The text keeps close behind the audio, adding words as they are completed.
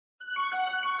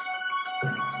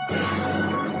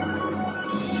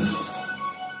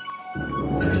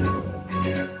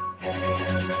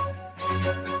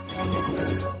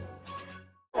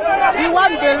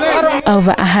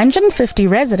Over 150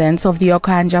 residents of the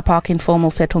Okahandja Park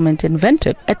informal settlement in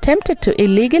Windhoek attempted to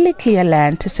illegally clear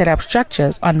land to set up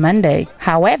structures on Monday.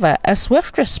 However, a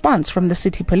swift response from the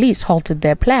city police halted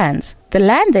their plans. The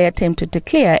land they attempted to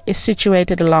clear is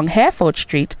situated along Hereford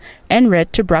Street en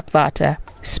route to Brakwater.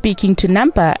 Speaking to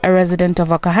NAMPA, a resident of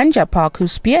Okahandja Park who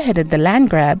spearheaded the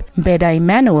land grab, Beda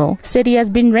Emmanuel, said he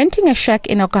has been renting a shack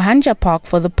in Okahandja Park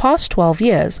for the past 12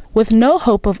 years with no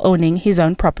hope of owning his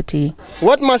own property.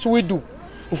 What must we do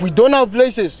if we don't have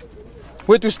places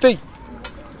where to stay?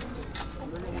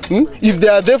 If they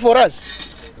are there for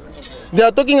us? They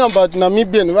are talking about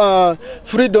Namibian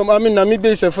freedom. Namibia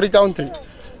is a free country.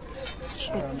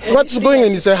 What's going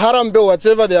on? It's a harambe,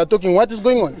 whatever they are talking. What is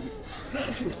going on?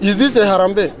 Is this a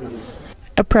harambe?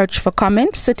 Approached for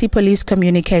comment, City Police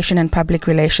Communication and Public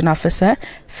Relation Officer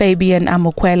Fabian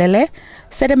Amukwelele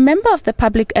said a member of the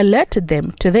public alerted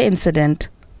them to the incident.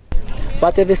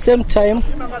 But at the same time,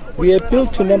 we appeal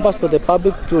to members of the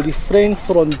public to refrain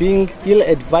from being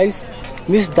ill-advised,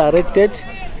 misdirected,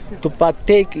 to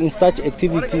partake in such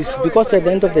activities, because at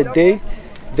the end of the day,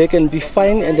 they can be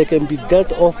fined and they can be dealt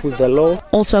off with the law.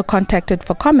 Also contacted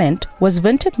for comment was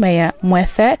Windhoek Mayor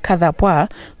Mwethe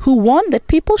Kadhapwa, who warned that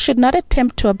people should not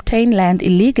attempt to obtain land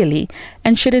illegally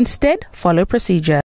and should instead follow procedure.